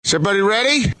Is everybody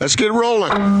ready? Let's get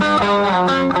rolling.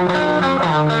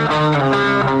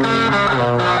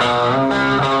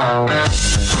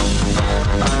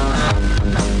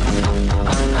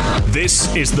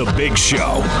 This is The Big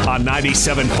Show on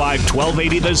 97.5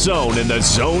 1280 The Zone and The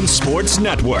Zone Sports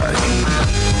Network.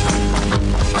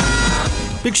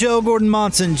 Big Show, Gordon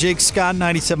Monson, Jake Scott,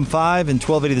 97.5 and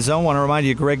 1280 The Zone. Want to remind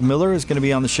you, Greg Miller is going to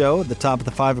be on the show at the top of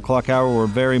the 5 o'clock hour. We're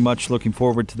very much looking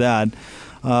forward to that.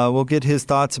 We'll get his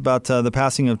thoughts about the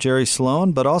passing of Jerry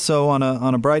Sloan, but also on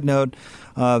a bright note,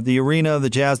 the arena,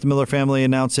 the Jazz, the Miller family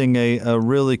announcing a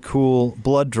really cool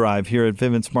blood drive here at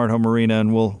Vivint Smart Home Arena,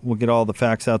 and we'll get all the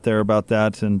facts out there about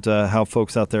that and how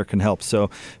folks out there can help. So,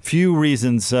 few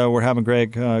reasons we're having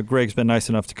Greg. Greg's been nice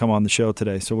enough to come on the show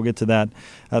today, so we'll get to that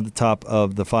at the top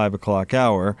of the 5 o'clock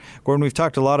hour. Gordon, we've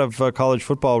talked a lot of college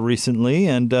football recently,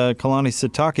 and Kalani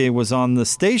Sitake was on the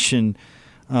station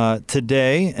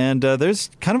today, and there's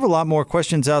kind of a lot more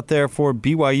questions out there for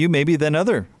BYU maybe than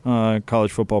other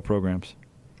college football programs.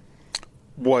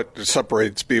 What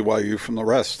separates BYU from the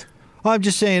rest? I'm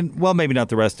just saying, well, maybe not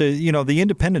the rest. The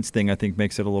independence thing, I think,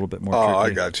 makes it a little bit more tricky. I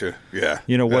got you. Yeah.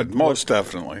 Most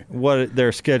definitely. What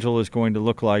their schedule is going to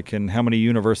look like and how many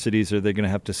universities are they going to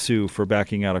have to sue for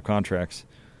backing out of contracts?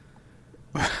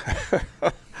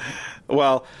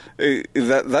 Well,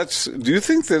 that's. Do you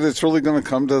think that it's really going to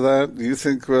come to that? Do you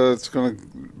think it's going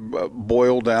to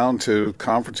boil down to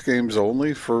conference games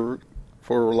only for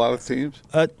a lot of teams?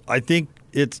 I think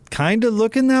it's kind of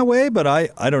looking that way, but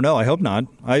I don't know. I hope not.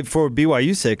 For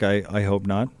BYU's sake, I hope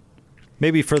not.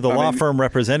 Maybe for the law firm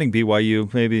representing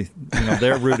BYU, maybe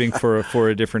they're rooting for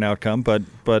a different outcome. But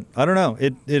I don't know.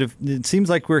 It seems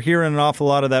like we're hearing an awful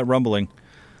lot of that rumbling.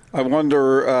 I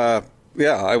wonder.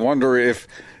 I wonder if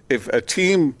a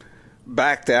team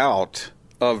backed out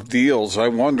of deals, I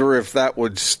wonder if that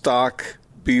would stock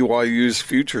BYU's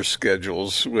future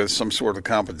schedules with some sort of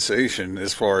compensation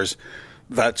as far as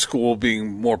that school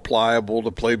being more pliable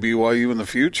to play BYU in the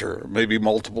future, maybe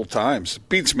multiple times. It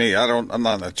beats me. I'm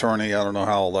not an attorney. I don't know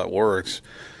how all that works.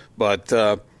 But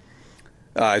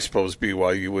I suppose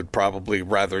BYU would probably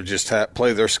rather just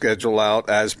play their schedule out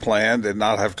as planned and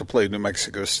not have to play New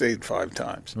Mexico State 5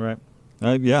 times. Right.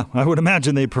 I would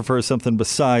imagine they prefer something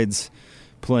besides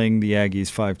playing the Aggies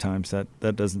 5 times.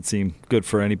 That doesn't seem good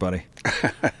for anybody.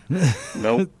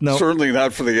 Nope. Certainly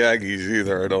not for the Aggies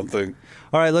either, I don't think.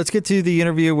 All right, let's get to the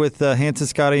interview with Hans and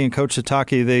Scotty and Coach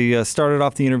Sitake. They started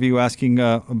off the interview asking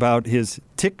about his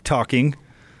TikToking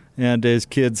and his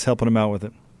kids helping him out with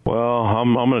it. Well,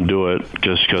 I'm going to do it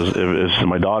just because if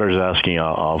my daughter's asking,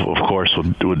 of course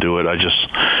would do it. I just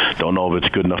don't know if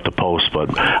it's good enough to post, but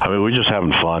we're just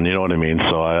having fun. You know what I mean?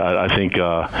 So I think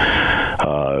I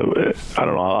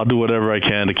don't know. I'll do whatever I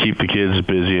can to keep the kids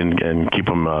busy and keep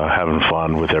them having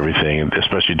fun with everything,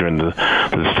 especially during this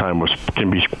time, which can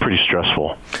be pretty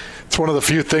stressful. It's one of the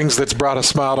few things that's brought a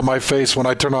smile to my face when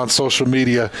I turn on social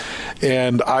media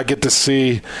and I get to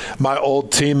see my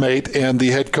old teammate and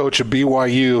the head coach of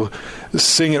BYU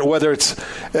sing it, whether it's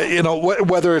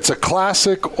a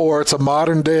classic or it's a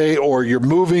modern day or you're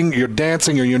moving, you're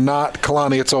dancing or you're not.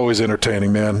 Kalani, it's always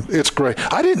entertaining, man. It's great.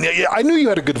 I knew you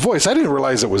had a good voice. I didn't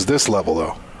realize it was this level,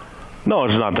 though. No,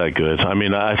 it's not that good. I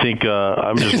think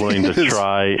I'm just willing to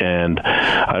try, and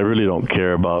I really don't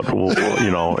care about,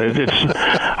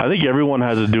 I think everyone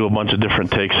has to do a bunch of different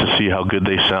takes to see how good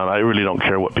they sound. I really don't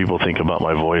care what people think about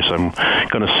my voice. I'm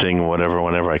going to sing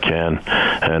whenever I can,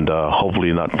 and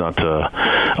hopefully not to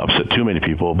upset too many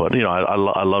people. But,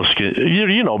 I love being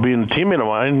a teammate of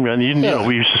mine, and,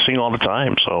 we used to sing all the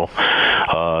time. So,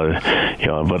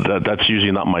 but that's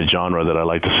usually not my genre that I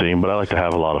like to sing, but I like to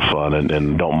have a lot of fun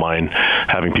and don't mind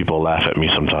having people laugh at me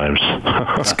sometimes.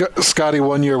 Scotty,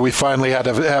 one year we finally had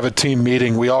to have a team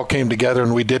meeting. We all came together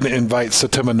and we didn't invite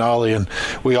Satimanali, and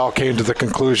we all came to the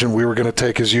conclusion we were going to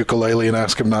take his ukulele and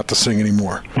ask him not to sing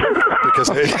anymore. Because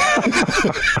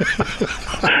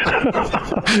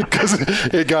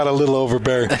it got a little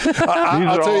overbearing. These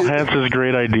are all Hans's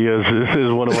great ideas. This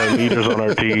is one of our leaders on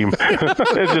our team.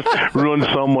 It just ruined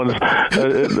someone's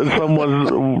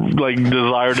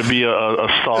desire to be a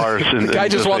star. The guy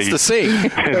just wants to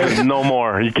sing. No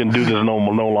more. He can do this no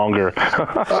longer.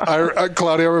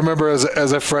 Claudia, I remember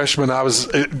as a freshman, I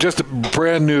was just a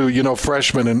brand new,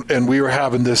 freshman, and we were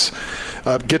having this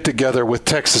get together with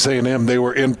Texas A&M. They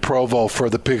were in Provo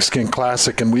for the Pigskin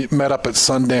Classic, and we met up at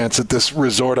Sundance at this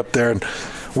resort up there, and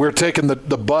we were taking the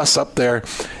bus up there,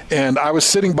 and I was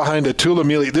sitting behind Atula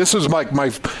Mealy. This was like my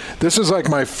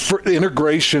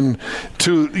integration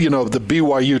to the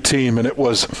BYU team, and it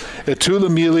was Atula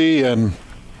Mealy and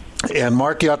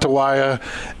Marky Atawaya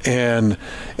and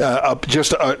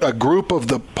just a group of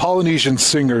the Polynesian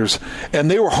singers, and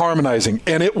they were harmonizing,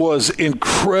 and it was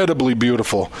incredibly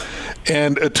beautiful.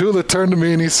 And Atula turned to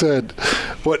me and he said,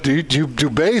 "What do you do?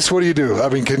 Bass? What do you do? I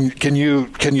mean, can you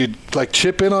like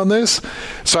chip in on this?"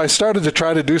 So I started to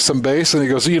try to do some bass, and he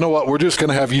goes, "You know what? We're just going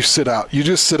to have you sit out. You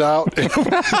just sit out, and,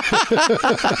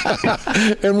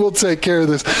 and we'll take care of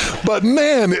this." But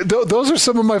man, those are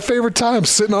some of my favorite times,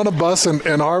 sitting on a bus and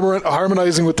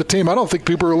harmonizing with the team. I don't think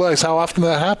people realize how often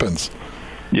that happens.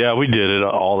 Yeah, we did it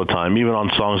all the time. Even on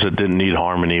songs that didn't need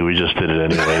harmony, we just did it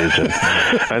anyways. And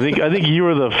I think you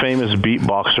were the famous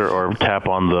beatboxer or tap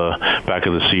on the back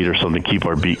of the seat or something, keep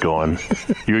our beat going.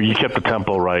 You kept the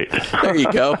tempo right. There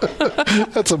you go.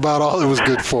 That's about all it was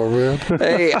good for, man.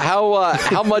 Hey,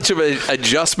 how much of an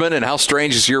adjustment and how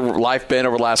strange has your life been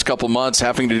over the last couple of months,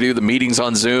 having to do the meetings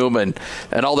on Zoom and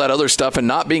all that other stuff, and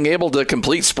not being able to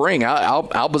complete spring?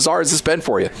 How bizarre has this been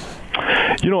for you?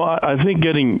 I think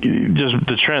getting just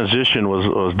the transition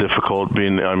was difficult.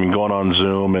 Going on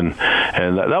Zoom and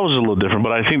that was a little different.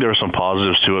 But I think there were some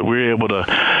positives to it. We were able to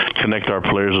connect our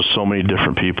players with so many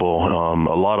different people.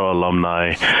 A lot of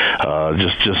alumni,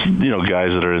 just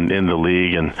guys that are in the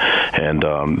league and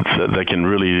that can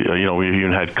really we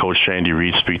even had Coach Shandy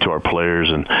Reed speak to our players,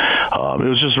 and it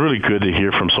was just really good to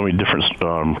hear from so many different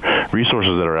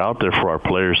resources that are out there for our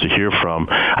players to hear from.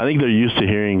 I think they're used to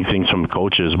hearing things from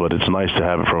coaches, but it's nice to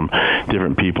have it from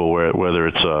different people, whether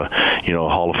it's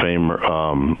Hall of Fame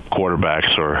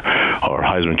quarterbacks or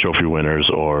Heisman Trophy winners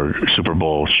or Super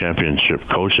Bowl championship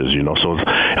coaches. So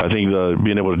I think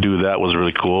being able to do that was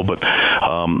really cool. But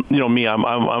me,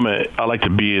 I like to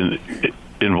be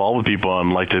involved with people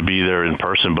and like to be there in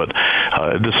person, but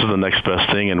this is the next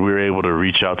best thing, and we were able to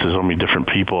reach out to so many different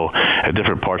people at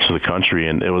different parts of the country,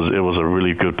 and it was a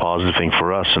really good positive thing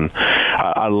for us. And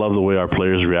I love the way our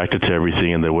players reacted to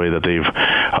everything and the way that they've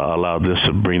allowed this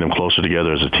to bring them closer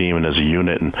together as a team and as a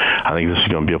unit, and I think this is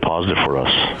going to be a positive for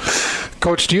us.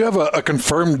 Coach, do you have a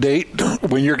confirmed date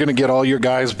when you're going to get all your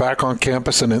guys back on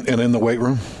campus and in the weight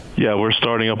room? Yeah, we're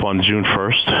starting up on June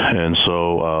 1st, and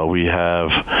so we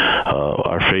have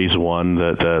our phase one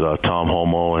that Tom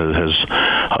Homo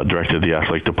has directed the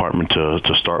athletic department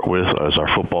to start with as our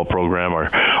football program.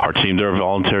 Our team, they're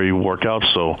voluntary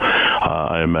workouts, so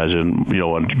I imagine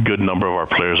a good number of our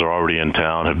players are already in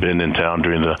town, have been in town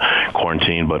during the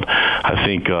quarantine, but I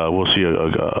think we'll see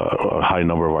a high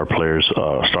number of our players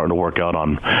starting to work out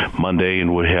on Monday,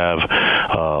 and we have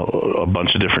a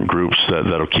bunch of different groups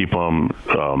that'll keep them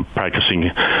practicing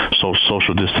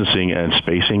social distancing and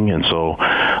spacing, and so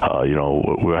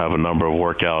we'll have a number of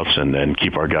workouts and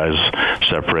keep our guys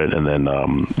separate, and then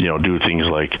do things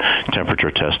like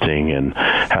temperature testing and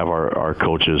have our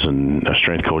coaches and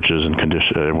strength coaches and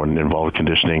everyone involved in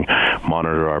conditioning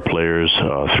monitor our players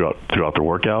throughout the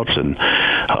workouts, and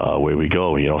away we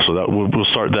go. So that we'll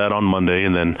start that on Monday,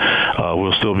 and then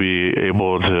we'll still be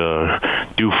able to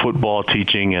do football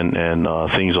teaching and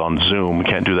things on Zoom. We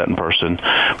can't do that in person,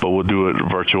 but we'll do it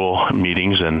virtual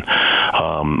meetings, and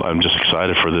I'm just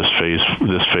excited for this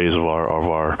phase of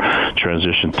our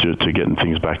transition to getting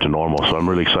things back to normal. So I'm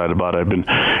really excited about it. I've been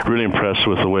really impressed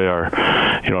with the way our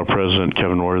president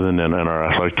Kevin Worthen and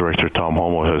our athletic director Tom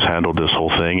Homo has handled this whole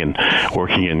thing, and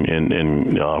working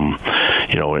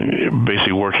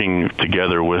basically working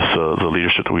together with the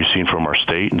leadership that we've seen from our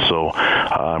state. And so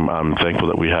I'm thankful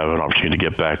that we have an opportunity to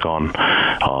get back on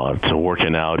to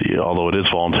working out, although it is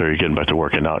voluntary, getting back to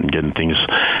working out and getting things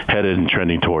headed and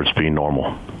trending towards being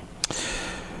normal.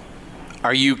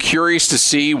 Are you curious to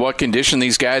see what condition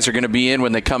these guys are going to be in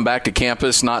when they come back to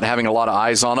campus, not having a lot of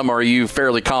eyes on them, or are you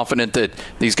fairly confident that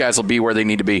these guys will be where they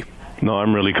need to be? No,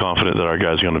 I'm really confident that our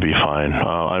guys are going to be fine.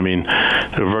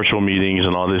 The virtual meetings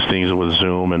and all these things with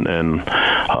Zoom, and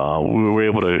we were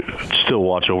able to still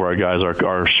watch over our guys.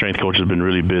 Our strength coach has been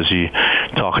really busy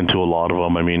talking to a lot of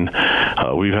them.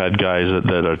 We've had guys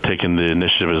that are taking the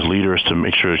initiative as leaders to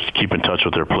make sure to keep in touch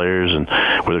with their players and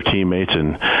with their teammates.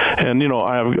 And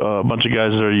I have a bunch of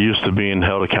guys that are used to being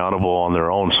held accountable on their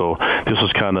own. So this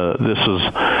is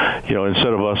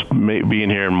instead of us being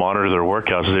here and monitor their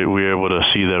workouts, we were able to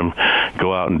see them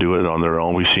go out and do it on their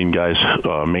own. We've seen guys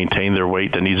maintain their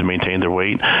weight that needs to maintain their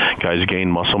weight, guys gain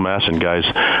muscle mass, and guys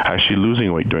actually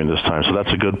losing weight during this time. So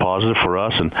that's a good positive for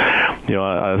us. And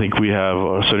I think we have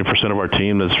 70% of our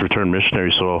team that's returned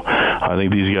missionaries. So I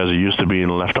think these guys are used to being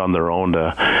left on their own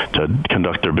to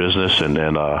conduct their business. And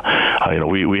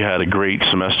we had a great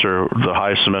semester, the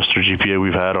highest semester GPA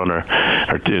we've had on our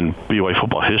in BYU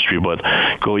football history. But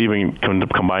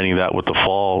combining that with the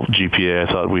fall GPA,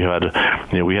 I thought we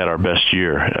had our best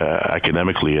year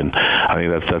academically, and I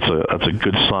think that's a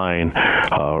good sign,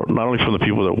 not only from the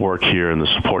people that work here and the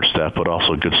support staff, but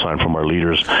also a good sign from our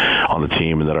leaders on the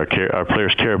team, and that our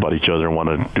players care about each other and want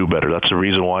to do better. That's the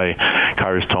reason why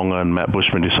Kyrus Tonga and Matt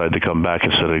Bushman decided to come back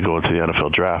instead of going to the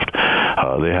NFL draft.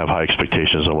 They have high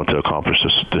expectations on what to accomplish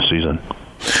this season.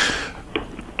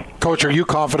 Coach, are you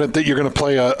confident that you're going to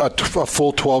play a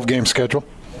full 12-game schedule?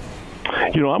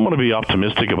 I'm going to be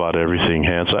optimistic about everything,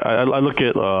 Hans. I look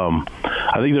at,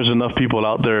 I think there's enough people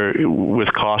out there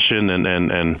with caution, and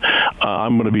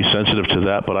I'm going to be sensitive to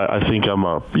that. But I think I'm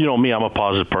a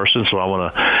positive person, so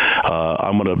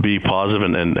I'm going to be positive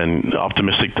and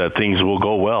optimistic that things will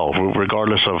go well,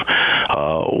 regardless of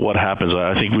what happens.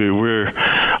 I think we're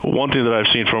one thing that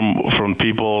I've seen from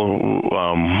people,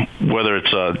 whether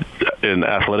it's in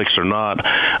athletics or not,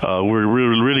 we're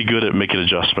really good at making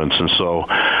adjustments, and so.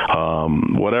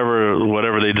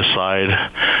 Whatever they decide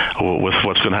with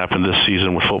what's going to happen this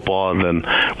season with football, and then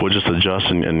we'll just adjust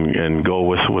and go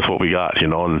with what we got,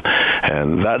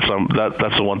 and that's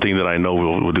the one thing that I know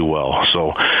we'll do well.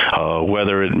 So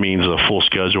whether it means a full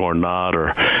schedule or not, or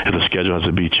if the schedule has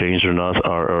to be changed or not,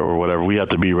 or whatever, we have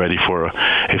to be ready for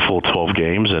a full 12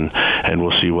 games, and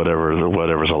we'll see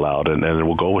whatever's allowed, and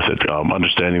we'll go with it,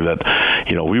 understanding that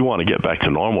we want to get back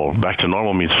to normal. Back to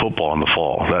normal means football in the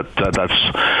fall.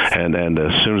 And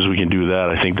as soon as we can do that,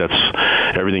 I think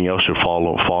that's everything else should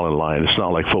fall in line. It's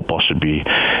not like football should be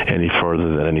any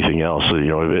further than anything else.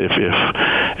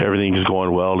 If everything is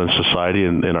going well in society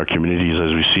and in our communities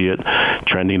as we see it,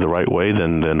 trending the right way,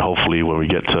 then hopefully when we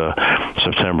get to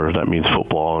September, that means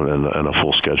football and a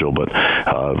full schedule. But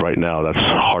right now, that's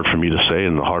hard for me to say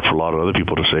and hard for a lot of other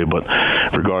people to say. But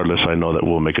regardless, I know that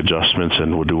we'll make adjustments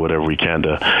and we'll do whatever we can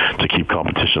to keep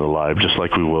competition alive, just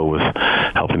like we will with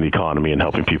helping the economy and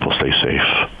helping people stay safe.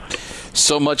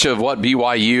 So much of what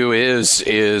BYU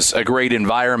is a great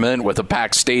environment with a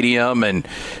packed stadium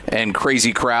and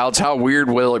crazy crowds. How weird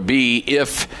will it be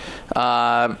if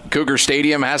Cougar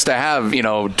Stadium has to have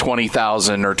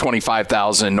 20,000 or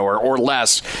 25,000 or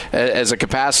less as a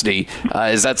capacity?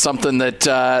 Is that something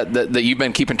that you've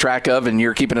been keeping track of and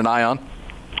you're keeping an eye on?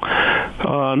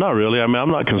 Not really. I mean,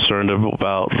 I'm not concerned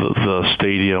about the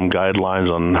stadium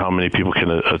guidelines on how many people can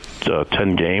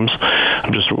attend games. I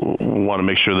just want to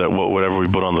make sure that whatever we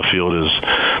put on the field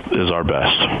is our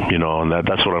best, and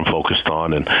that's what I'm focused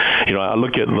on. And I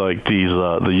look at like these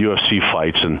the UFC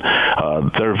fights, and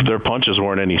their punches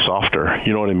weren't any softer.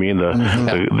 You know what I mean?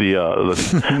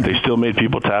 They still made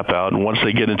people tap out, and once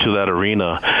they get into that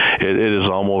arena, it is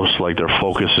almost like their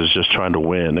focus is just trying to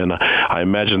win. And I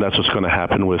imagine that's what's going to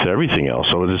happen with everything else.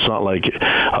 So it's not like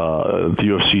the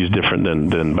UFC is different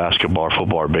than basketball,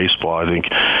 football, or baseball. I think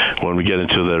when we get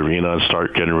into the arena and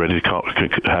start getting ready to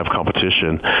have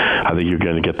competition, I think you're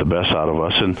going to get the best out of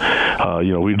us. And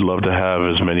we'd love to have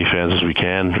as many fans as we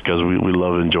can, because we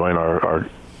love enjoying our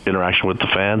interaction with the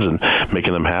fans and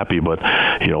making them happy. But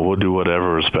we'll do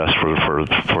whatever is best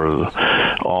for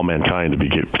all mankind,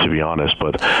 to be honest.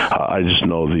 But I just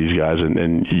know these guys,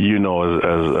 and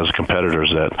as competitors,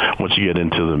 that once you get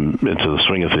into the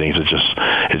swing of things, it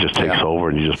just takes over,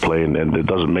 and you just play, and it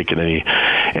doesn't make it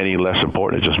any less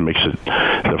important. It just makes it,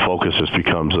 the focus just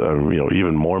becomes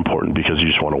even more important, because you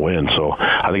just want to win. So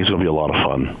I think it's going to be a lot of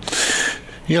fun.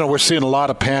 We're seeing a lot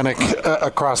of panic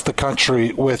across the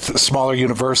country with smaller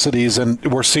universities, and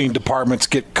we're seeing departments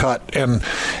get cut. And,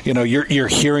 you're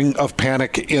hearing of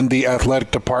panic in the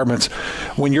athletic departments.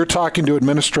 When you're talking to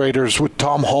administrators with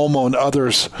Tom Holmoe and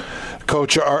others,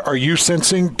 Coach, are you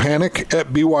sensing panic at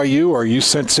BYU? Are you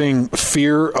sensing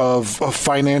fear of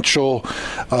financial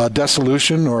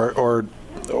dissolution or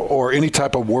any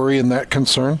type of worry in that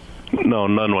concern? No,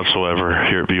 none whatsoever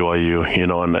here at BYU.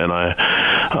 And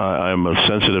I'm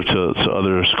sensitive to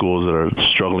other schools that are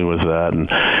struggling with that, and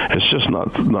it's just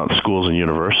not schools and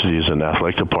universities and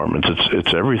athletic departments.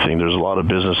 It's everything. There's a lot of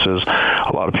businesses,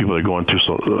 a lot of people that are going through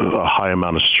a high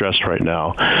amount of stress right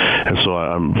now, and so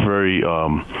I'm very,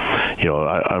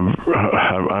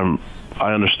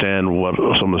 I understand what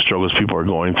some of the struggles people are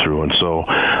going through, and so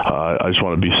I just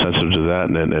want to be sensitive to that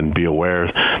and be aware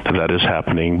that is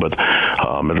happening. But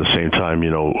at the same time,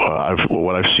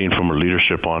 what I've seen from our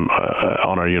leadership at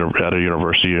our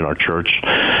university, in our church,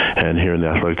 and here in the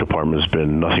athletic department has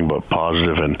been nothing but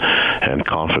positive and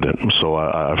confident. So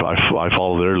I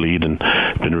follow their lead and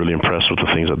been really impressed with the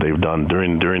things that they've done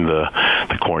during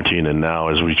the quarantine, and now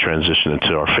as we transition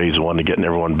into our phase one and getting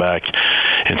everyone back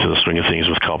into the swing of things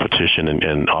with competition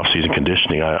and off-season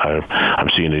conditioning, I'm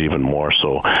seeing it even more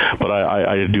so. But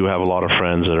I do have a lot of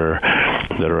friends that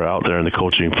are out there in the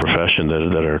coaching profession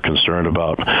that are concerned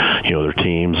about their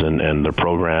teams and their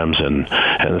programs, and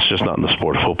it's just not in the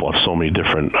sport of football. It's so many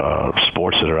different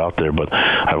sports that are out there. But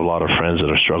I have a lot of friends that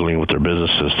are struggling with their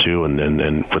businesses too,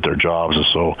 and with their jobs, and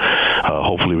so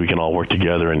hopefully we can all work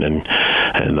together and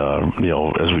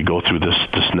as we go through this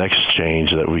next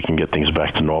change, that we can get things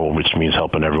back to normal, which means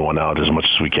helping everyone out as much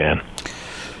as we can.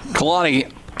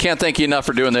 Kalani, can't thank you enough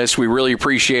for doing this. We really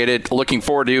appreciate it. Looking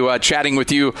forward to chatting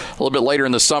with you a little bit later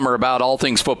in the summer about all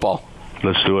things football.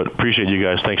 Let's do it. Appreciate you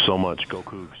guys. Thanks so much. Go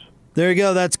Cougs. There you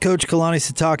go. That's Coach Kalani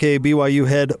Sitake, BYU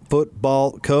head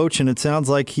football coach, and it sounds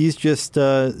like he's just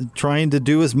trying to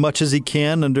do as much as he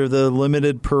can under the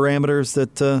limited parameters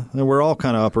that we're all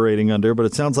kind of operating under. But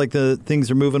it sounds like the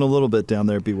things are moving a little bit down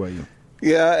there at BYU.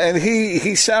 Yeah, and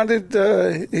he sounded.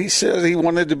 He said he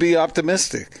wanted to be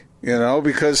optimistic.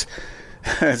 Because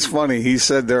it's funny. He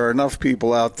said there are enough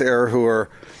people out there who are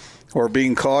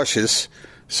being cautious.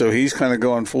 So he's kind of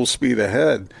going full speed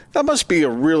ahead. That must be a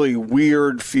really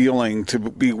weird feeling to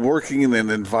be working in an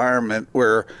environment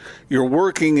where you're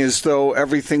working as though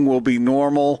everything will be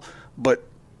normal, but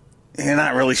you're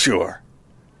not really sure,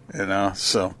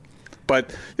 So,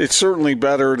 but it's certainly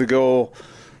better to go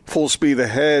full speed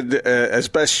ahead as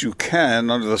best you can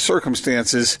under the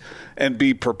circumstances and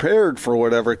be prepared for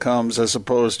whatever comes, as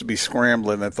opposed to be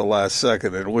scrambling at the last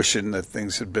second and wishing that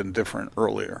things had been different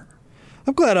earlier.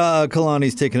 I'm glad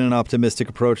Kalani's taking an optimistic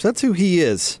approach. That's who he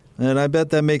is, and I bet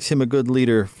that makes him a good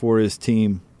leader for his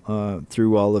team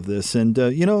through all of this. And,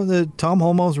 Tom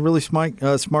Holmoe's a really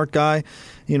smart guy.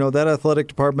 That athletic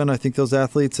department, I think those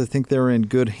athletes, I think they're in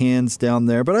good hands down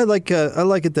there. But I like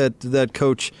it that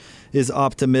coach is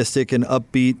optimistic and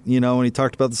upbeat, when he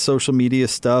talked about the social media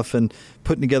stuff and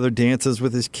putting together dances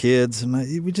with his kids. And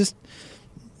we just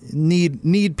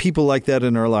need people like that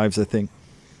in our lives, I think.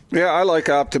 Yeah, I like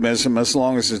optimism as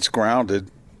long as it's grounded,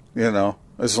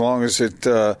 as long as it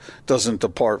doesn't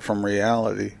depart from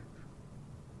reality.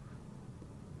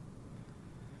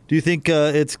 Do you think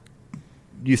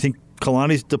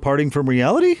Kalani's departing from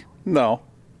reality? No.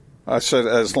 I said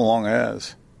as long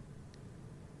as.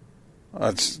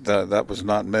 That was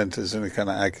not meant as any kind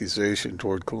of accusation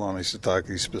toward Kalani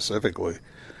Sitake specifically.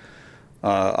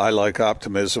 I like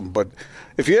optimism, but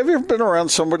if you ever been around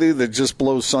somebody that just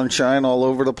blows sunshine all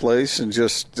over the place and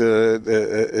just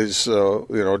is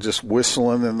just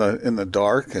whistling in the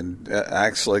dark and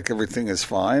acts like everything is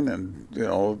fine and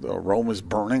the aroma's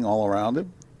burning all around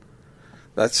him,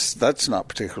 that's not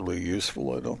particularly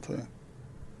useful, I don't think.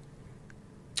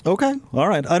 Okay, all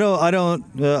right.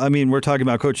 I mean, we're talking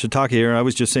about Coach Sitake here. I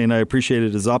was just saying I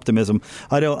appreciated his optimism.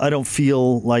 I don't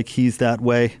feel like he's that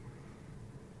way.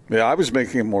 Yeah, I was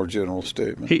making a more general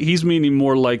statement. He's meaning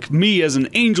more like me as an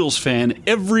Angels fan.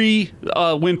 Every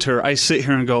winter, I sit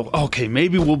here and go, okay,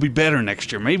 maybe we'll be better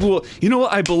next year. Maybe we'll,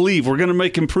 what? I believe we're going to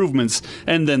make improvements.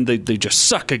 And then they just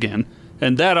suck again.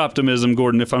 And that optimism,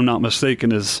 Gordon, if I'm not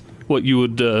mistaken, is what you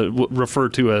would refer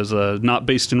to as not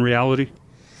based in reality.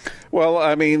 Well,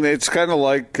 I mean, it's kind of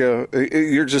like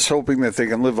you're just hoping that they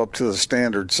can live up to the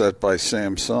standard set by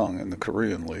Samsung in the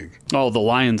Korean League. Oh, the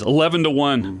Lions,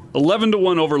 11-1.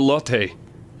 11-1 over Lotte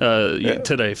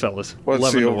today, fellas.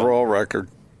 What's the overall record?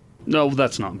 No,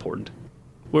 that's not important.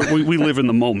 We live in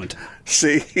the moment.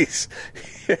 See, he's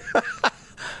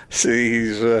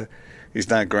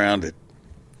not grounded.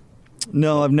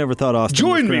 No, I've never thought Austin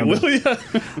Join me, will you?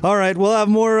 All right, we'll have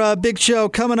more Big Show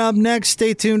coming up next.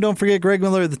 Stay tuned. Don't forget Greg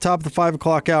Miller at the top of the 5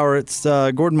 o'clock hour. It's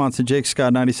Gordon Monson, Jake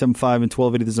Scott, 97.5 and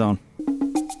 1280 The Zone.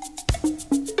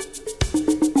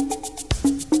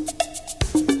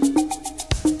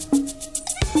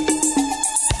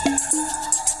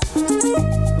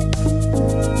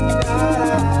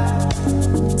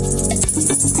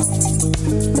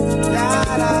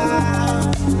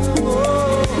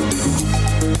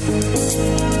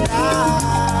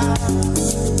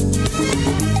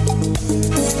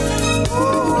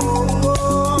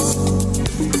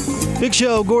 Big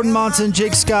Show, Gordon Monson,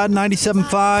 Jake Scott,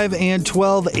 97.5 and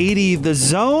 1280 The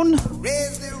Zone.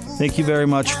 Thank you very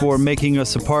much for making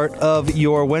us a part of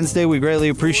your Wednesday. We greatly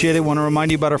appreciate it. Want to remind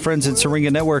you about our friends at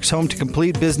Syringa Networks, home to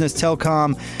complete business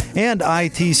telecom and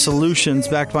IT solutions,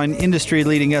 backed by an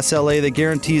industry-leading SLA that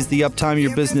guarantees the uptime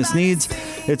your business needs.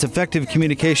 It's effective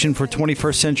communication for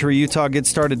 21st century Utah. Get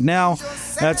started now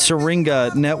at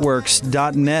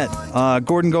syringanetworks.net.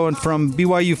 Gordon, going from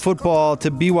BYU football to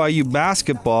BYU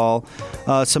basketball,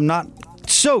 some not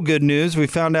so good news. We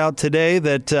found out today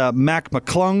that Mac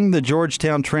McClung, the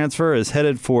Georgetown transfer, is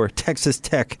headed for Texas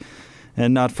Tech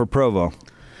and not for Provo.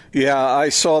 Yeah, I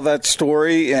saw that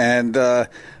story, and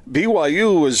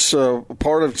BYU was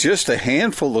part of just a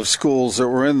handful of schools that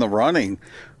were in the running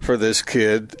for this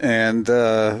kid. And,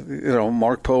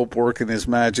 Mark Pope working his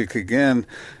magic again,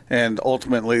 and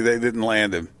ultimately they didn't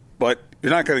land him. But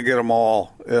you're not going to get them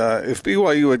all. If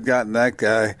BYU had gotten that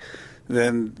guy,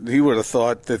 then he would have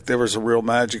thought that there was a real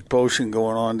magic potion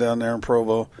going on down there in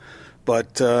Provo,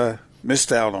 but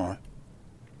missed out on it.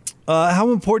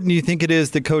 How important do you think it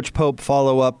is that Coach Pope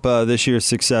follow up this year's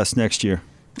success next year?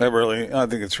 I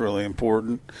think it's really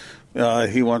important.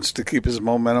 He wants to keep his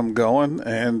momentum going,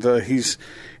 and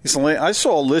I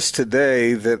saw a list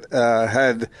today that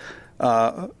had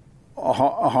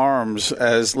Harms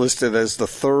as listed as the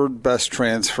third best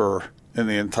transfer in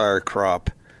the entire crop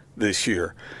this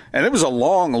year, and it was a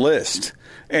long list.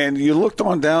 And you looked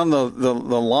on down the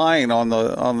line on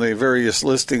the various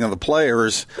listing of the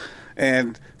players,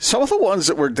 and some of the ones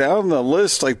that were down the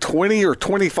list, like 20 or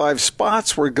 25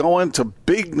 spots, were going to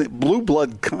big blue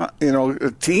blood,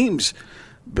 teams,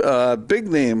 big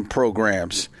name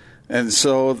programs. And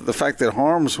so the fact that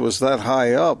Harms was that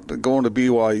high up going to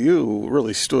BYU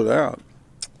really stood out.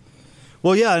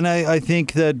 Well, yeah, and I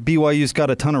think that BYU's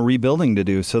got a ton of rebuilding to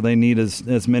do, so they need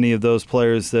as many of those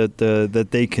players that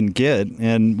they can get.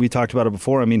 And we talked about it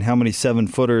before. I mean, how many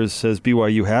 7-footers has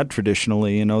BYU had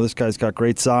traditionally? This guy's got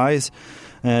great size,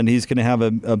 and he's going to have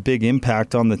a big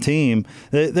impact on the team.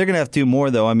 They're going to have to do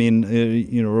more, though. I mean,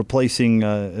 replacing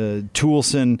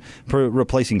Olson,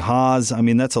 replacing Haas. I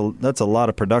mean, that's a lot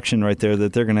of production right there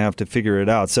that they're going to have to figure it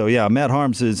out. So, yeah, Matt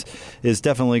Harms is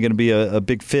definitely going to be a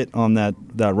big fit on that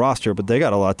roster, but they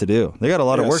got a lot to do. They got a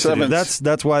lot of work to do.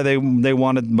 That's why they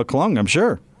wanted McClung, I'm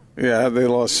sure. Yeah, they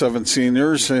lost 7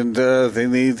 seniors, and they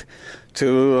need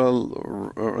to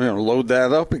load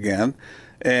that up again.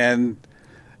 And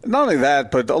not only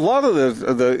that, but a lot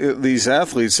of these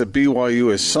athletes that BYU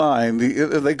has signed,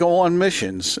 they go on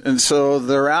missions, and so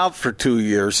they're out for 2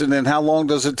 years. And then how long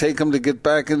does it take them to get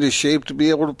back into shape to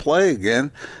be able to play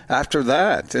again after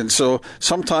that? And so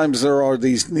sometimes there are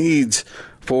these needs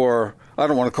for, I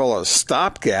don't want to call it a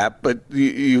stopgap, but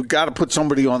you got to put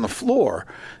somebody on the floor.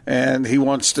 And he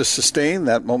wants to sustain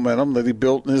that momentum that he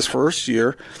built in his first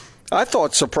year. I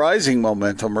thought surprising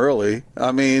momentum, really.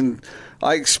 I mean,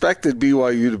 I expected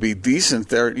BYU to be decent.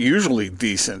 They're usually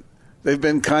decent. They've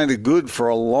been kind of good for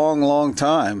a long, long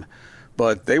time,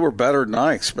 but they were better than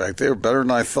I expected. They were better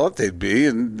than I thought they'd be,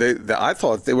 and I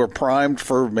thought they were primed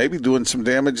for maybe doing some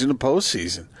damage in the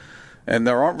postseason. And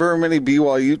there aren't very many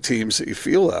BYU teams that you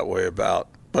feel that way about,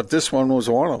 but this one was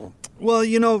one of them. Well,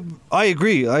 I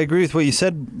agree. I agree with what you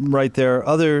said right there.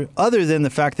 Other than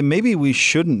the fact that maybe we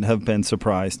shouldn't have been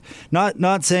surprised.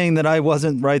 Not saying that I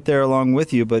wasn't right there along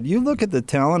with you, but you look at the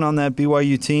talent on that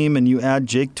BYU team, and you add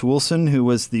Jake Toolson, who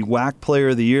was the WAC Player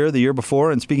of the year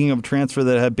before. And speaking of a transfer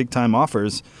that had big time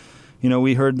offers,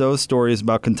 we heard those stories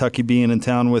about Kentucky being in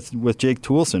town with Jake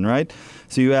Toolson, right?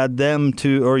 So you add him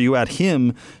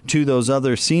to those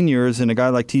other seniors, and a guy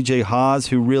like TJ Haas,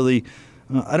 who really,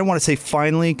 I don't want to say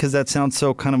finally, because that sounds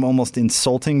so kind of almost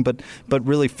insulting, but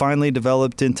really finally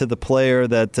developed into the player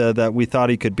that we thought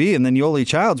he could be. And then Yoli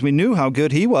Childs, we knew how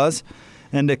good he was,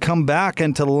 and to come back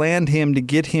and to land him, to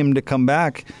get him to come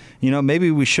back,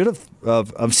 maybe we should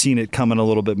have seen it coming a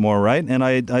little bit more, right? And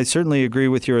I certainly agree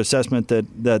with your assessment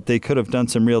that they could have done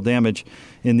some real damage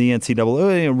in the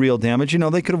NCAA. Real damage,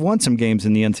 they could have won some games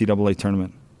in the NCAA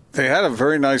tournament. They had a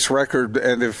very nice record,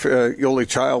 and if Yoli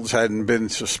Childs hadn't been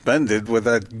suspended with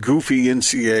that goofy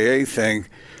NCAA thing,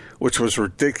 which was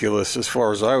ridiculous as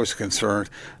far as I was concerned,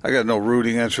 I got no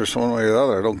rooting interest one way or the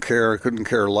other. I don't care. I couldn't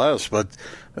care less. But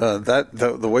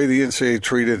the way the NCAA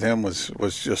treated him was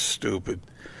just stupid.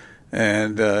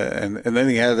 And then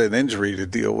he had an injury to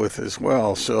deal with as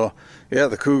well. So, yeah,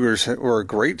 the Cougars were a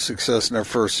great success in their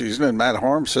first season, and Matt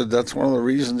Harms said that's one of the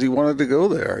reasons he wanted to go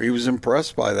there. He was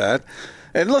impressed by that.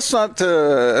 And let's not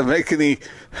make any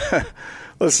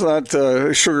let's not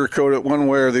sugarcoat it one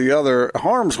way or the other.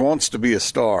 Harms wants to be a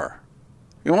star.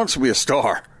 He wants to be a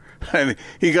star. And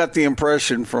he got the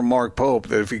impression from Mark Pope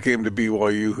that if he came to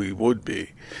BYU, he would be.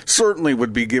 Certainly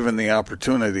would be given the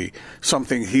opportunity,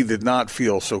 something he did not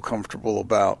feel so comfortable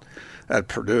about at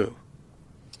Purdue.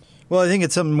 Well, I think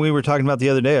it's something we were talking about the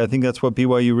other day. I think that's what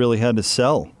BYU really had to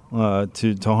sell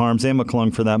to Harms and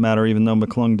McClung, for that matter, even though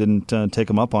McClung didn't take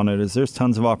him up on it, is there's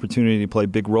tons of opportunity to play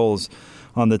big roles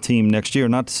on the team next year.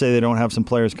 Not to say they don't have some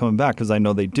players coming back, because I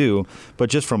know they do, but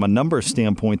just from a numbers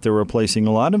standpoint, they're replacing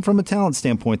a lot, and from a talent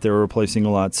standpoint, they're replacing a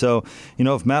lot. So,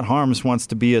 if Matt Harms wants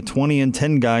to be a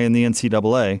 20-10 guy in the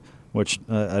NCAA, which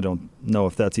I don't know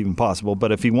if that's even possible,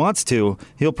 but if he wants to,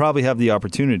 he'll probably have the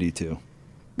opportunity to.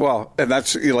 Well, and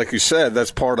that's, like you said, that's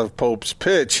part of Pope's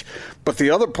pitch. But the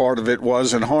other part of it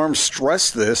was, and Harms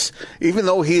stressed this, even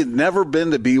though he had never been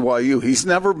to BYU, he's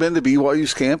never been to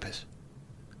BYU's campus.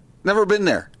 Never been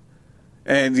there.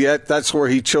 And yet that's where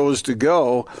he chose to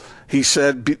go. He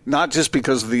said, not just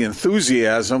because of the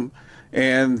enthusiasm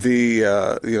and the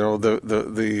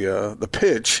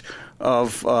pitch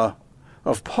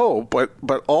of Pope,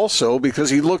 but also because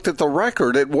he looked at the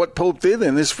record at what Pope did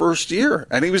in his first year,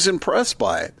 and he was impressed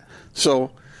by it.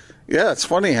 So, yeah, it's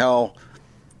funny how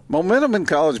momentum in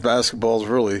college basketball is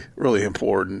really, really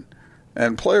important.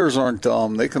 And players aren't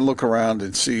dumb. They can look around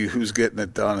and see who's getting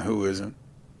it done and who isn't.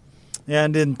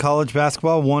 And in college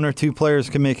basketball, one or two players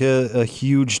can make a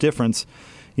huge difference.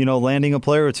 Landing a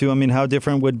player or two. I mean, how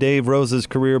different would Dave Rose's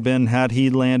career been had he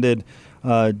landed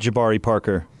Jabari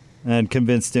Parker and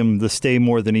convinced him to stay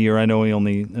more than a year? I know he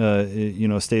only,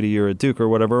 stayed a year at Duke or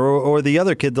whatever. Or the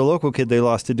other kid, the local kid they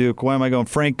lost to Duke. Why am I going?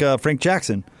 Frank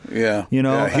Jackson. Yeah. He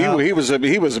was a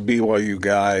BYU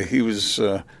guy. He was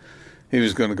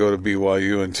going to go to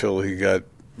BYU until he got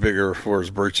bigger for his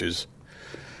britches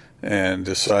and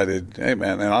decided, hey,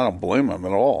 man, and I don't blame him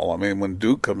at all. I mean, when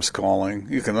Duke comes calling,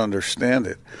 you can understand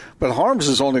it. But Harms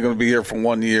is only going to be here for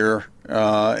 1 year,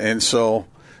 and so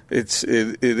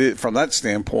it from that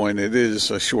standpoint, it is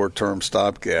a short-term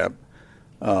stopgap.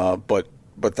 But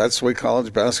that's the way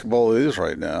college basketball is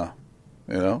right now.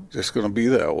 Just going to be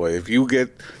that way. If you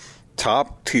get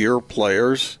top-tier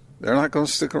players, they're not going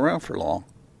to stick around for long.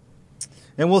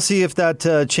 And we'll see if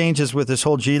that changes with this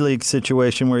whole G League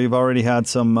situation, where you've already had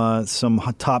some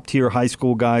top-tier high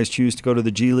school guys choose to go to the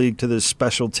G League, to this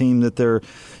special team that they're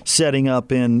setting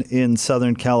up in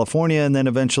Southern California. And then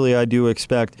eventually I do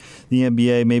expect the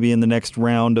NBA, maybe in the next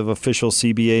round of official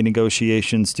CBA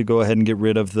negotiations, to go ahead and get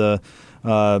rid of the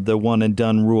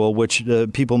one-and-done rule, which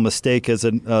people mistake as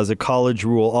a college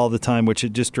rule all the time, which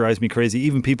it just drives me crazy.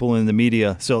 Even people in the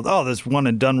media. So, this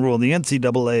one-and-done rule, the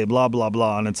NCAA, blah, blah,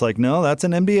 blah. And it's like, no, that's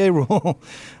an NBA rule.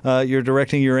 You're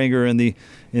directing your anger in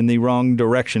the wrong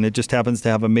direction. It just happens to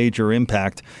have a major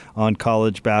impact on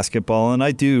college basketball. And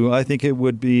I think it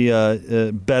would be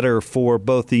better for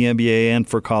both the NBA and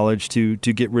for college to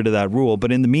get rid of that rule.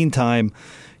 But in the meantime,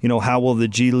 how will the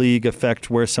G League affect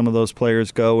where some of those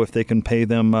players go if they can pay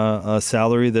them a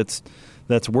salary that's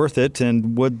worth it?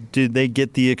 And do they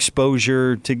get the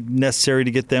exposure necessary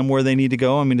to get them where they need to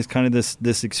go? I mean, it's kind of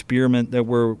this experiment that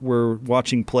we're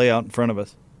watching play out in front of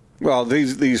us. Well,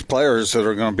 these players that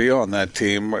are going to be on that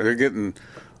team, they're getting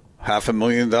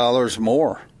 $500,000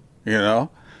 more,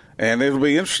 And it'll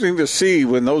be interesting to see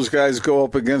when those guys go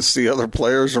up against the other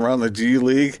players around the G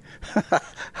League.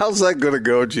 How's that going to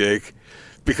go, Jake?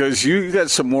 Because you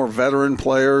got some more veteran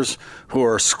players who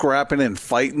are scrapping and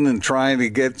fighting and trying to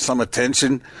get some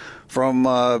attention from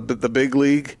the big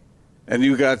league. And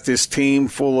you got this team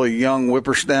full of young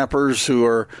whippersnappers who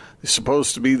are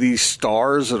supposed to be these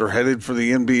stars that are headed for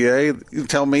the NBA. You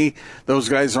tell me those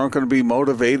guys aren't going to be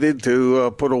motivated to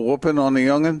put a whooping on the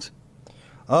youngins?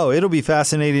 Oh, it'll be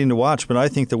fascinating to watch, but I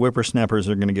think the whippersnappers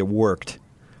are going to get worked.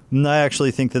 And I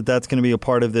actually think that that's going to be a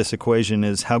part of this equation,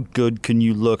 is how good can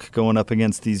you look going up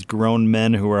against these grown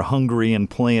men who are hungry and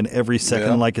playing every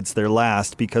second like it's their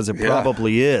last, because it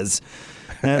probably is.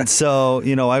 And so,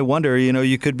 I wonder,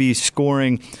 you could be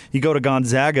scoring, you go to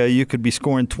Gonzaga, you could be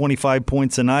scoring 25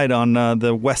 points a night on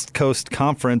the West Coast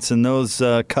Conference and those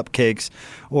cupcakes,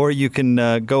 or you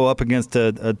can go up against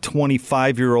a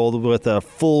 25-year-old with a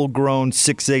full-grown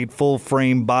 6'8",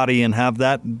 full-frame body and have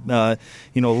that,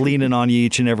 leaning on you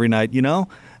each and every night,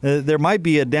 There might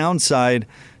be a downside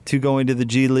to going to the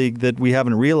G League that we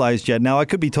haven't realized yet. Now, I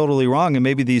could be totally wrong, and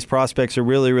maybe these prospects are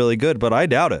really, really good, but I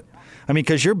doubt it. I mean,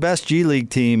 because your best G League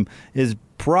team is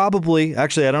probably,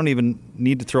 actually, I don't even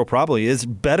need to throw probably, is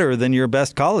better than your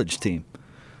best college team.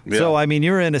 Yeah. So, I mean,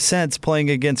 you're in a sense playing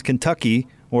against Kentucky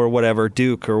or whatever,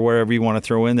 Duke or wherever you want to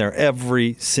throw in there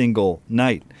every single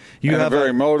night. You have a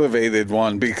very motivated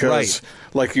one because,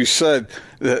 like you said,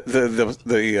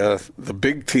 the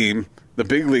big team, the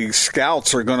big league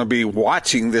scouts are going to be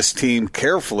watching this team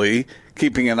carefully,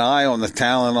 keeping an eye on the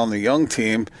talent on the young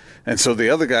team. And so the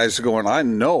other guys are going, I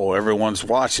know everyone's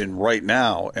watching right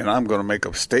now, and I'm going to make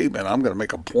a statement. I'm going to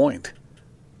make a point.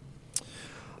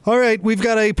 All right, we've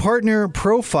got a partner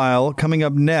profile coming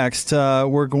up next.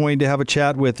 We're going to have a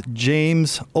chat with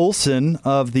James Olson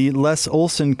of the Les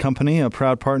Olson Company, a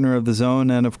proud partner of the Zone,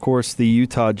 and, of course, the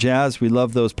Utah Jazz. We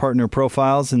love those partner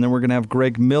profiles. And then we're going to have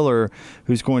Greg Miller,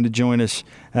 who's going to join us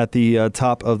at the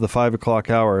top of the 5 o'clock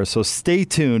hour. So stay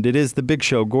tuned. It is The Big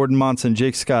Show. Gordon Monson,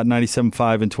 Jake Scott,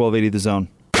 97.5 and 1280 The Zone.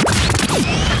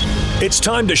 It's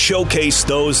time to showcase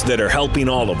those that are helping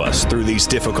all of us through these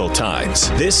difficult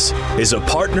times. This is a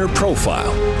Partner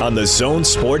Profile on the Zone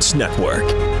Sports Network.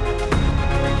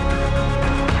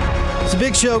 It's a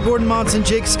big show. Gordon Monson,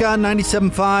 Jake Scott,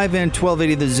 97.5 and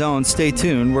 1280 The Zone. Stay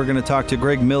tuned. We're going to talk to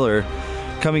Greg Miller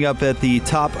coming up at the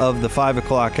top of the 5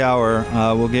 o'clock hour.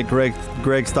 We'll get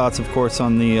Greg's thoughts, of course,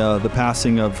 on the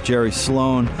passing of Jerry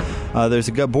Sloan. There's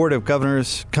a Board of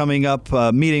Governors coming up,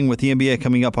 meeting with the NBA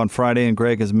coming up on Friday, and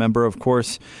Greg is a member, of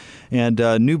course. And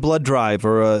new blood drive,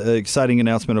 or an exciting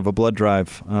announcement of a blood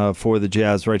drive for the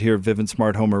Jazz right here at Vivint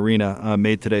Smart Home Arena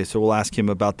made today. So we'll ask him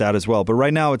about that as well. But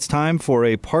right now it's time for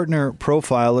a Partner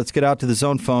Profile. Let's get out to the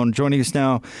Zone phone. Joining us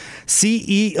now,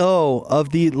 CEO of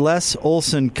the Les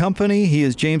Olson Company. He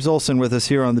is James Olson with us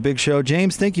here on The Big Show.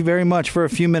 James, thank you very much for a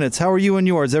few minutes. How are you and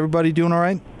yours? Everybody doing all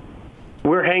right?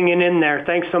 We're hanging in there.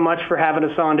 Thanks so much for having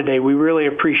us on today. We really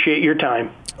appreciate your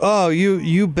time. Oh,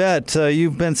 you bet.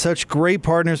 You've been such great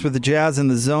partners with the Jazz and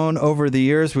the Zone over the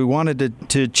years. We wanted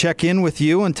to check in with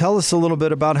you and tell us a little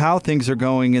bit about how things are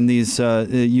going in these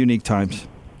unique times.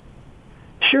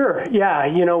 Sure. Yeah.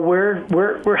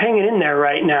 We're hanging in there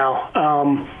right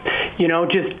now.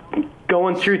 Just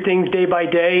going through things day by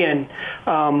day and,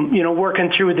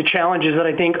 working through the challenges that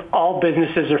I think all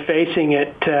businesses are facing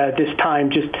at this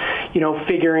time. Just,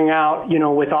 figuring out,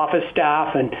 with office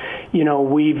staff and,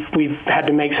 we've had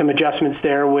to make some adjustments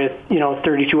there with,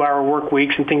 32-hour work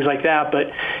weeks and things like that.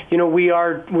 But,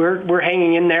 we're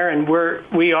hanging in there and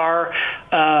we are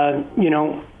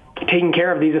taking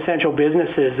care of these essential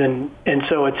businesses. And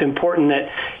so it's important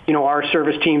that, our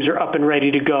service teams are up and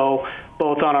ready to go,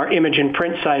 both on our image and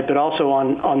print side, but also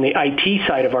on the IT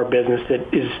side of our business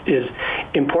that is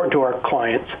important to our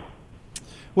clients.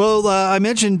 Well, I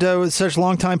mentioned with such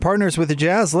longtime partners with the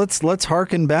Jazz. Let's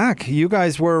harken back. You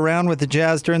guys were around with the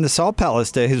Jazz during the Salt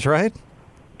Palace days, right?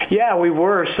 Yeah, we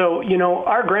were. So,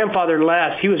 our grandfather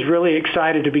Les, he was really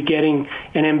excited to be getting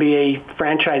an NBA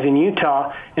franchise in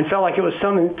Utah and felt like it was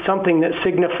something that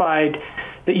signified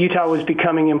that Utah was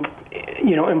becoming,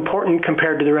 important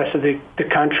compared to the rest of the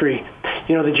country.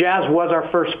 The Jazz was our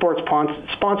first sports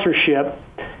sponsorship,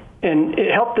 and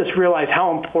it helped us realize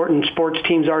how important sports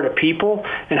teams are to people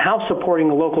and how supporting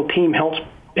a local team helps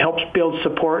build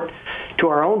support to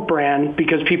our own brand,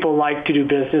 because people like to do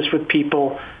business with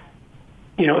people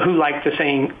who like the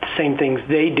same things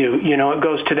they do. It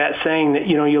goes to that saying that,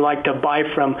 you like to buy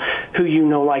from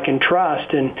who like and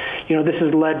trust. And, this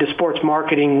has led to sports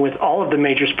marketing with all of the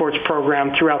major sports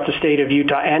programs throughout the state of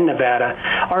Utah and Nevada.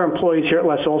 Our employees here at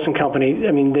Les Olson Company,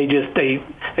 I mean,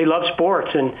 they love sports.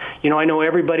 And, I know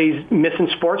everybody's missing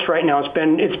sports right now. It's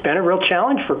been a real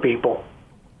challenge for people.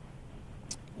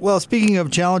 Well, speaking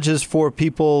of challenges for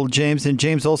people, James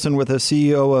Olson with the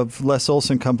CEO of Les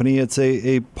Olson Company, it's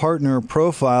a partner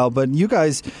profile, but you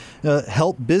guys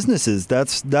help businesses.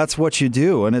 That's what you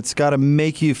do, and it's got to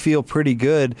make you feel pretty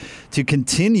good to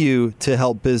continue to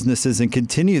help businesses and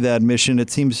continue that mission.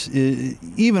 It seems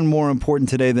even more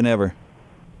important today than ever.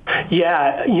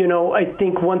 Yeah, I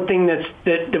think one thing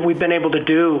that we've been able to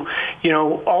do,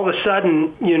 all of a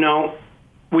sudden,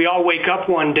 we all wake up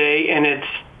one day and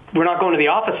we're not going to the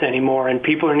office anymore, and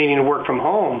people are needing to work from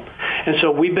home. And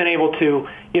so we've been able to,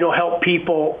 help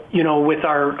people, with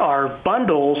our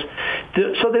bundles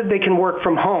so that they can work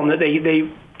from home, that they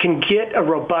can get a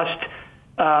robust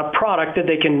product that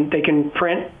they can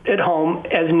print at home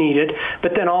as needed,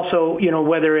 but then also,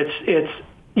 whether it's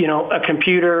a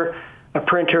computer, a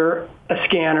printer, a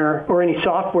scanner, or any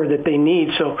software that they need.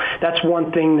 So that's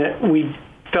one thing that we've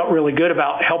felt really good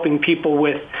about, helping people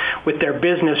with their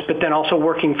business, but then also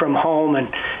working from home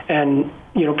and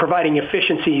providing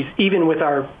efficiencies even with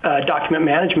our document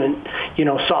management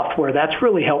software. That's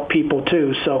really helped people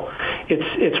too. So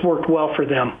it's worked well for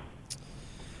them.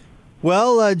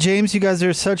 Well, James, you guys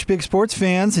are such big sports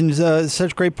fans and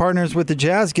such great partners with the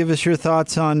Jazz. Give us your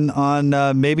thoughts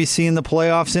on maybe seeing the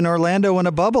playoffs in Orlando in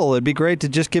a bubble. It'd be great to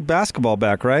just get basketball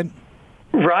back, right?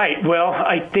 Right. Well,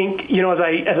 I think,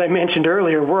 as I mentioned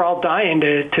earlier, we're all dying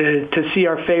to see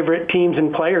our favorite teams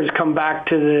and players come back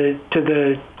to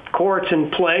the courts and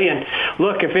play. And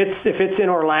look, if it's in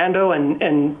Orlando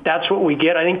and that's what we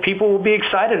get, I think people will be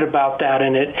excited about that.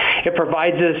 And it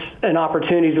provides us an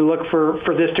opportunity to look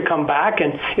for this to come back.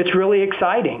 And it's really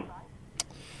exciting.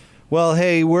 Well,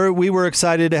 hey, we were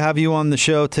excited to have you on the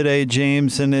show today,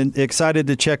 James, and excited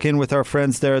to check in with our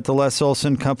friends there at the Les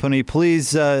Olson Company.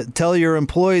 Please tell your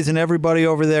employees and everybody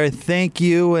over there thank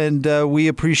you, and we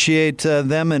appreciate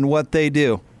them and what they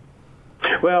do.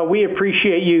 Well, we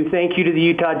appreciate you. Thank you to the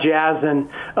Utah Jazz and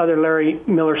other Larry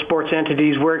Miller sports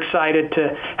entities. We're excited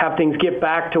to have things get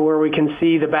back to where we can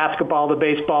see the basketball, the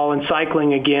baseball, and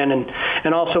cycling again.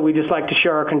 And also, we just like to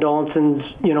share our condolences,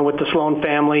 with the Sloan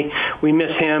family. We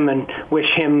miss him and wish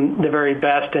him the very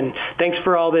best. And thanks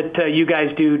for all that you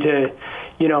guys do to,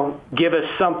 give us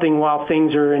something while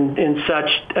things are in such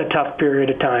a tough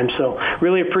period of time. So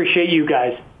really appreciate you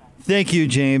guys. Thank you,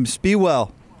 James. Be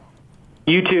well.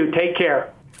 You too. Take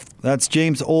care. That's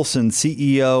James Olson,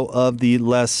 CEO of the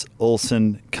Les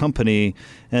Olson Company.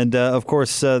 And, of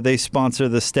course, they sponsor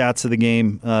the stats of the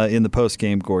game in the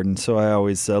postgame, Gordon. So I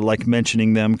always like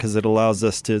mentioning them because it allows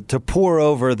us to pour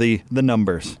over the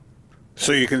numbers.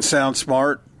 So you can sound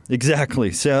smart?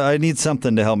 Exactly. So I need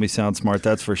something to help me sound smart,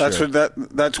 that's for sure.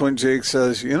 That's when Jake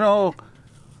says,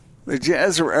 the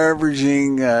Jazz are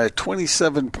averaging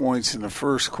 27 points in the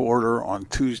first quarter on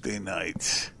Tuesday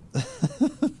nights.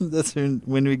 That's when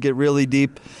we get really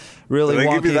deep, really wonky. Do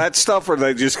they give you that stuff, or do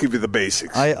they just give you the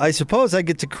basics? I suppose I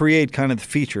get to create kind of the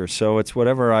feature, so it's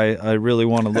whatever I really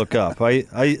want to look up.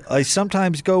 I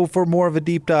sometimes go for more of a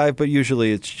deep dive, but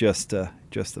usually it's just the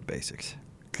basics.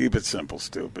 Keep it simple,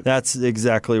 stupid. That's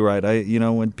exactly right.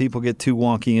 When people get too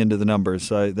wonky into the numbers,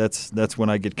 that's when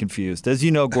I get confused. As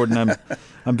you know, Gordon,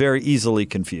 I'm very easily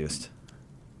confused.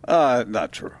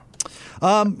 Not true.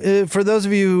 For those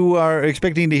of you who are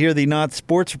expecting to hear the Not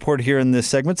Sports Report here in this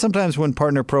segment, sometimes when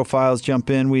partner profiles jump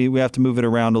in, we have to move it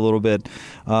around a little bit.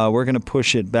 We're going to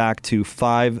push it back to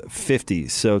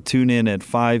 5:50. So tune in at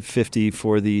 5:50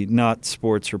 for the Not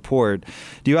Sports Report.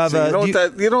 Do you have you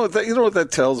know what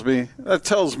that tells me? That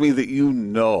tells me that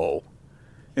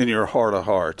in your heart of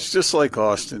hearts, just like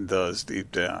Austin does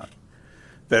deep down,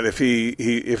 that if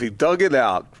he dug it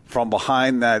out from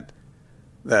behind that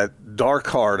dark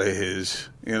heart of his,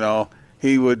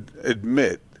 he would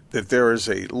admit that there is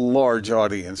a large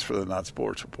audience for the Not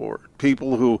Sports Report.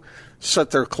 People who set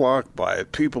their clock by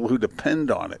it, people who depend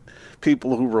on it,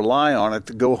 people who rely on it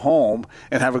to go home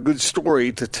and have a good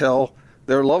story to tell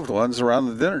their loved ones around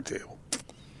the dinner table.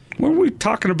 Weren't we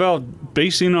talking about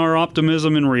basing our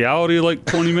optimism in reality like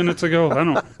 20 minutes ago? I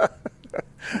don't.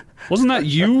 Wasn't that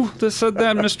you that said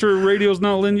that, Mr. Radio's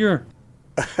Not Linear?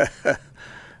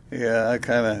 Yeah, I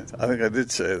think I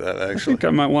did say that, actually. I think I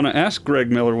might want to ask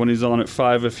Greg Miller when he's on at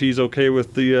 5 if he's okay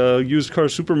with the used car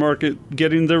supermarket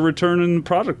getting their return in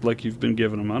product like you've been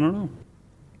giving them. I don't know.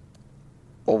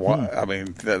 Well, why? I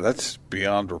mean, that's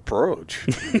beyond reproach.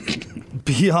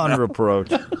 Beyond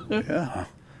reproach. Yeah.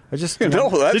 I just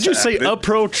did you say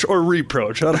approach or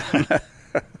reproach? I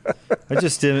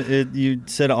just didn't. You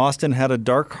said Austin had a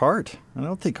dark heart. I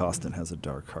don't think Austin has a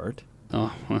dark heart.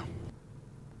 Oh, well.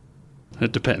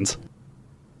 It depends.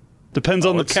 Depends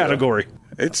on the category.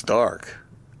 It's dark.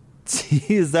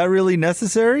 Is that really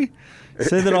necessary?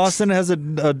 Say that Austin has a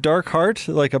dark heart,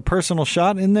 like a personal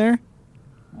shot in there?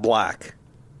 Black.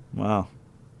 Wow.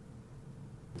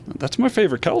 That's my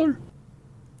favorite color.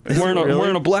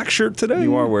 Wearing a black shirt today.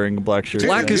 You are wearing a black shirt.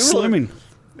 Black is slimming.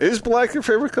 Is black your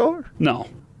favorite color? No.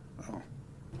 Oh.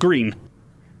 Green.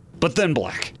 But then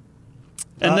black.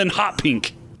 And then hot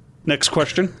pink. Next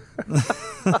question.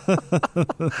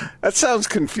 That sounds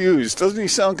confused. Doesn't he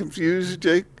sound confused,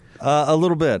 Jake? A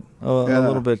little bit. A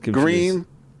little bit confused. Green,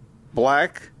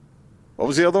 black. What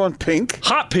was the other one? Pink?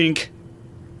 Hot pink.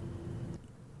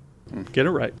 Get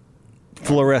it right.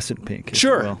 Fluorescent pink.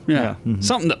 Sure. Yeah. Mm-hmm.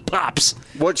 Something that pops.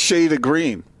 What shade of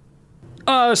green?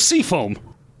 Seafoam.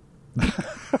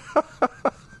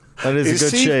 That is a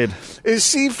good shade. Is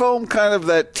seafoam kind of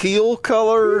that teal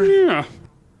color? Yeah.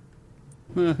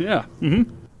 Yeah.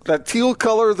 Mm-hmm. That teal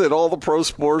color that all the pro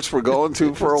sports were going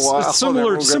to for a while. It's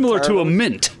similar to a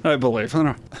mint, I believe. I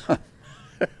don't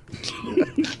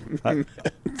know.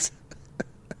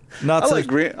 I like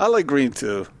green. I like green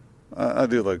too. I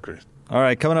do like green. All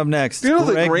right, coming up next,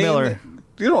 Greg green, Miller.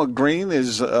 You know, green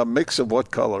is a mix of what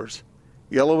colors?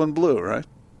 Yellow and blue, right?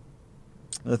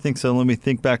 I think so. Let me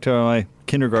think back to my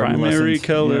kindergarten Primary lessons.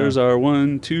 colors are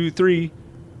 1, 2, 3.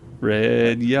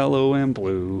 Red, yellow, and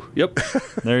blue. Yep.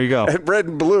 There you go. And red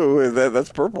and blue,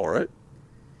 that's purple, right?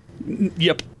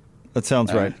 Yep. That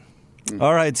sounds right.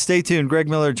 All right, stay tuned. Greg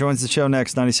Miller joins the show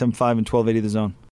next, 97.5 and 1280 The Zone.